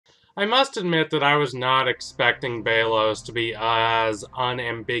I must admit that I was not expecting Belos to be as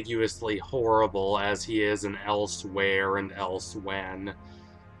unambiguously horrible as he is in Elsewhere and Elsewhen.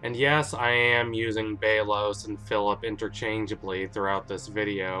 And yes, I am using Belos and Philip interchangeably throughout this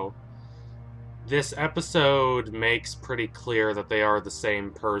video. This episode makes pretty clear that they are the same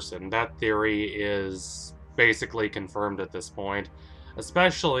person. That theory is basically confirmed at this point,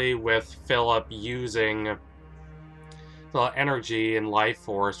 especially with Philip using the energy and life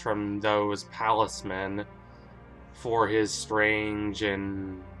force from those palismen for his strange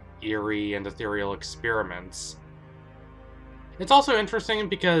and eerie and ethereal experiments. It's also interesting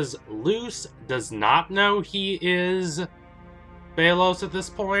because Luce does not know he is Belos at this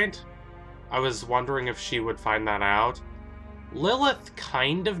point. I was wondering if she would find that out. Lilith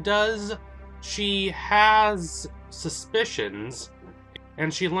kind of does. She has suspicions,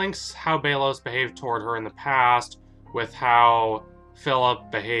 and she links how Belos behaved toward her in the past with how Philip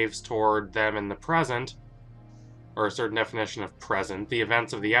behaves toward them in the present, or a certain definition of present, the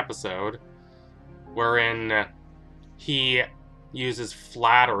events of the episode, wherein he uses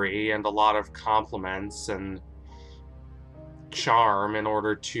flattery and a lot of compliments and charm in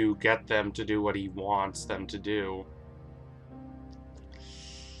order to get them to do what he wants them to do.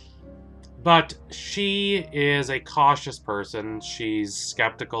 But she is a cautious person. She's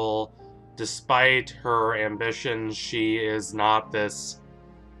skeptical. Despite her ambition, she is not this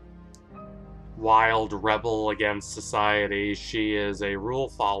wild rebel against society. She is a rule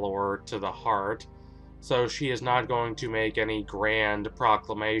follower to the heart, so she is not going to make any grand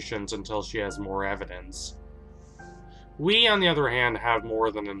proclamations until she has more evidence. We, on the other hand, have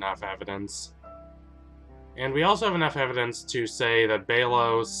more than enough evidence. And we also have enough evidence to say that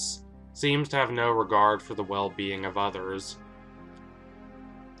Belos seems to have no regard for the well-being of others.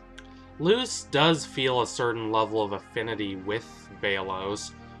 Luce does feel a certain level of affinity with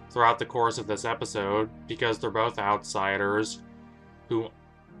Belos throughout the course of this episode, because they're both outsiders who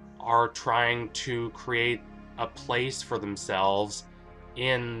are trying to create a place for themselves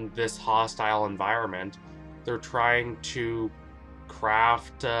in this hostile environment. They're trying to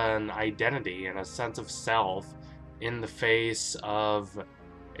craft an identity and a sense of self in the face of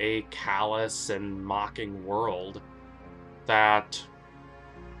a callous and mocking world that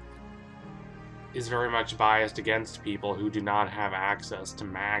is very much biased against people who do not have access to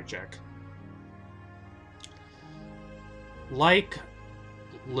magic. Like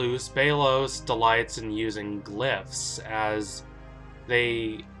Luce, Belos delights in using glyphs, as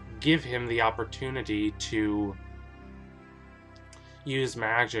they give him the opportunity to use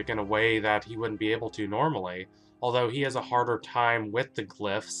magic in a way that he wouldn't be able to normally, although he has a harder time with the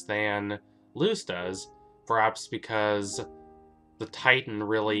glyphs than Luce does, perhaps because the Titan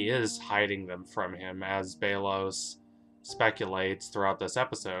really is hiding them from him, as Belos speculates throughout this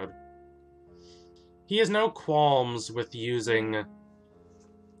episode. He has no qualms with using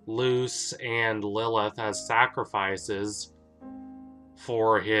Luce and Lilith as sacrifices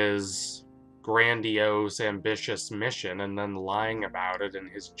for his grandiose, ambitious mission and then lying about it in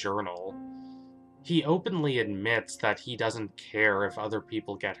his journal. He openly admits that he doesn't care if other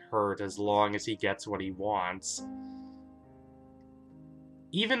people get hurt as long as he gets what he wants.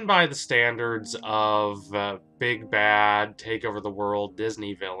 Even by the standards of big bad, take over the world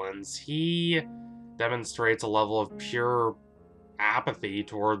Disney villains, he demonstrates a level of pure apathy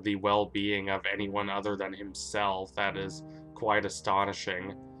toward the well-being of anyone other than himself that is quite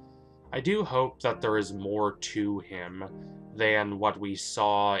astonishing. I do hope that there is more to him than what we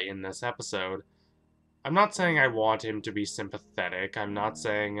saw in this episode. I'm not saying I want him to be sympathetic. I'm not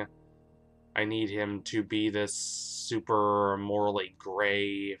saying I need him to be this super morally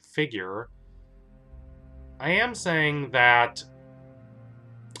gray figure. I am saying that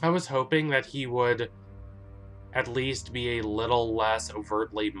I was hoping that he would at least be a little less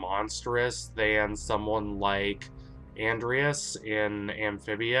overtly monstrous than someone like Andreas in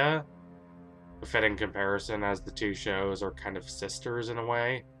Amphibia. A fitting comparison, as the two shows are kind of sisters in a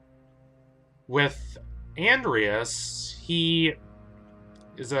way. With Andreas, he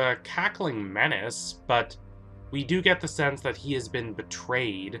is a cackling menace, but we do get the sense that he has been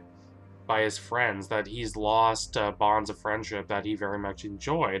betrayed by his friends, that he's lost bonds of friendship that he very much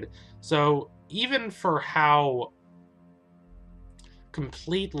enjoyed. So even for how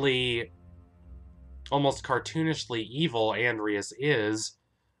completely, almost cartoonishly evil Andreas is,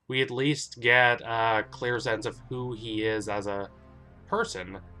 we at least get a clear sense of who he is as a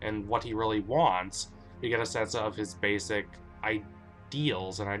person and what he really wants. We get a sense of his basic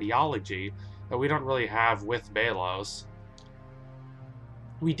ideals and ideology that we don't really have with Belos.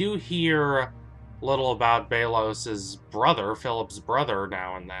 We do hear little about Belos' brother, Philip's brother,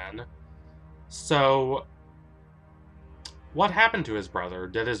 now and then. So, what happened to his brother?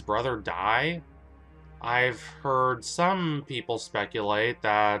 Did his brother die? I've heard some people speculate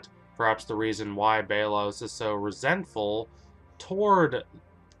that perhaps the reason why Belos is so resentful toward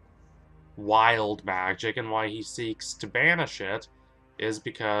wild magic and why he seeks to banish it is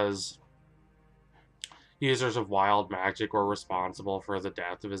because users of wild magic were responsible for the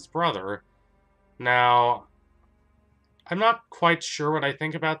death of his brother. Now, I'm not quite sure what I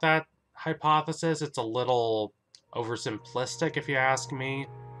think about that hypothesis. It's a little oversimplistic, if you ask me.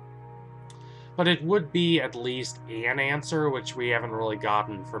 But it would be at least an answer, which we haven't really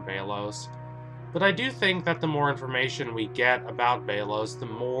gotten for Belos. But I do think that the more information we get about Belos, the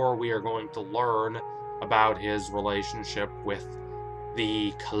more we are going to learn about his relationship with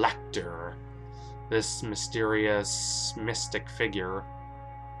the Collector, this mysterious, mystic figure.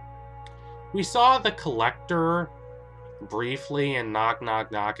 We saw the Collector briefly in Knock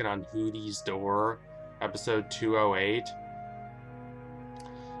Knock Knockin' on Hootie's Door, episode 208.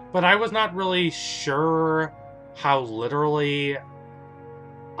 But I was not really sure how literally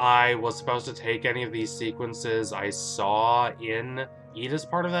I was supposed to take any of these sequences I saw in Ida's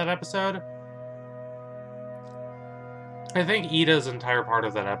part of that episode. I think Ida's entire part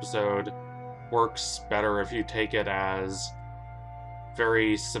of that episode works better if you take it as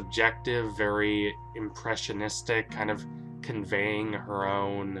very subjective, very impressionistic, kind of conveying her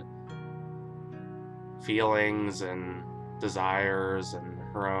own feelings and desires and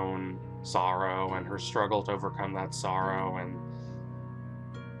her own sorrow and her struggle to overcome that sorrow and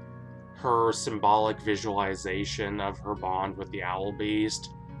her symbolic visualization of her bond with the Owl Beast.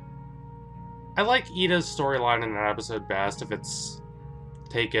 I like Ida's storyline in that episode best if it's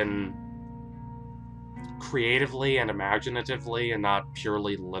taken creatively and imaginatively and not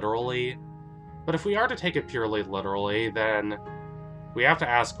purely literally. But if we are to take it purely literally, then we have to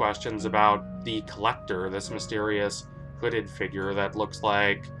ask questions about the Collector, this mysterious hooded figure that looks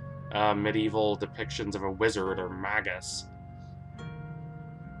like medieval depictions of a wizard or magus.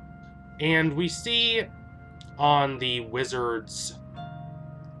 And we see on the wizard's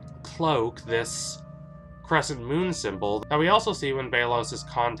cloak this crescent moon symbol that we also see when Belos is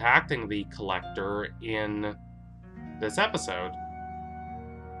contacting the Collector in this episode.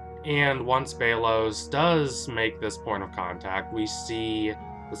 And once Belos does make this point of contact, we see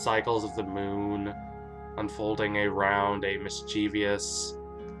the cycles of the moon unfolding around a mischievous,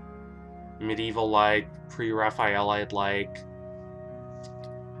 medieval-like, pre-Raphaelite-like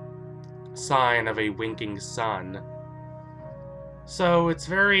sign of a winking sun. So it's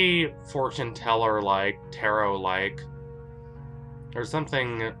very fortune teller-like, tarot-like. There's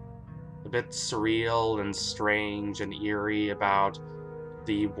something a bit surreal and strange and eerie about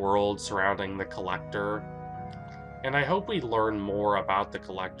the world surrounding the Collector. And I hope we learn more about the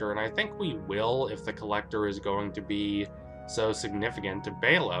Collector, and I think we will if the Collector is going to be so significant to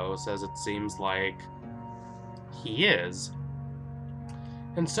Belos as it seems like he is.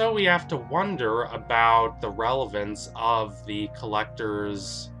 And so we have to wonder about the relevance of the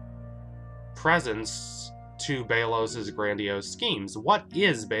Collector's presence to Belos' grandiose schemes. What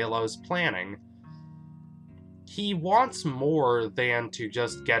is Belos planning? He wants more than to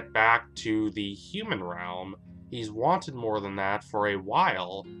just get back to the human realm. He's wanted more than that for a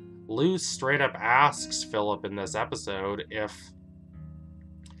while. Luce straight up asks Philip in this episode if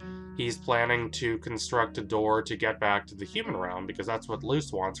he's planning to construct a door to get back to the human realm, because that's what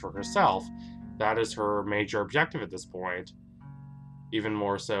Luce wants for herself. That is her major objective at this point. Even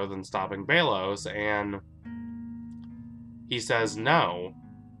more so than stopping Belos, and he says no.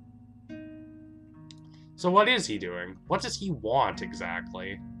 So what is he doing? What does he want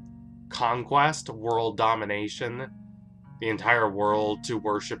exactly? Conquest? World domination? The entire world to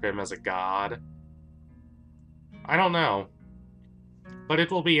worship him as a god? I don't know. But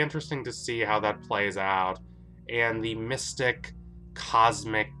it will be interesting to see how that plays out, and the mystic,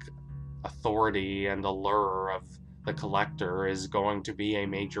 cosmic authority and allure of the Collector is going to be a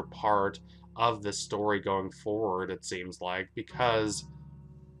major part of the story going forward, it seems like, because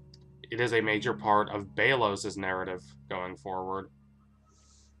it is a major part of Belos' narrative going forward.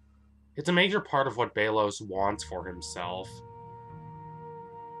 It's a major part of what Belos wants for himself.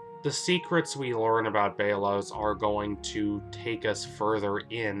 The secrets we learn about Belos are going to take us further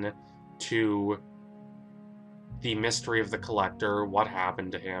in to the mystery of the Collector, what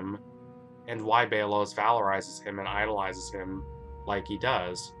happened to him, and why Belos valorizes him and idolizes him like he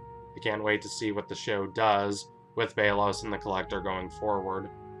does. I can't wait to see what the show does with Belos and the Collector going forward.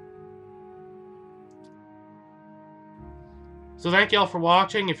 So thank you all for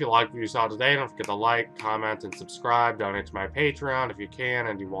watching. If you liked what you saw today, don't forget to like, comment, and subscribe. Donate to my Patreon if you can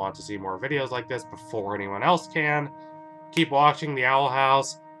and you want to see more videos like this before anyone else can. Keep watching The Owl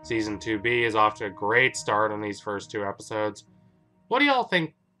House. Season 2B is off to a great start on these first 2 episodes. What do y'all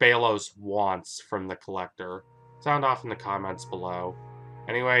think Belos wants from the Collector? Sound off in the comments below.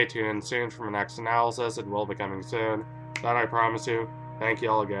 Anyway, tune in soon for my next analysis. It will be coming soon. That I promise you. Thank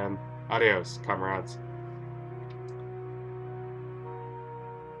you all again. Adios, comrades.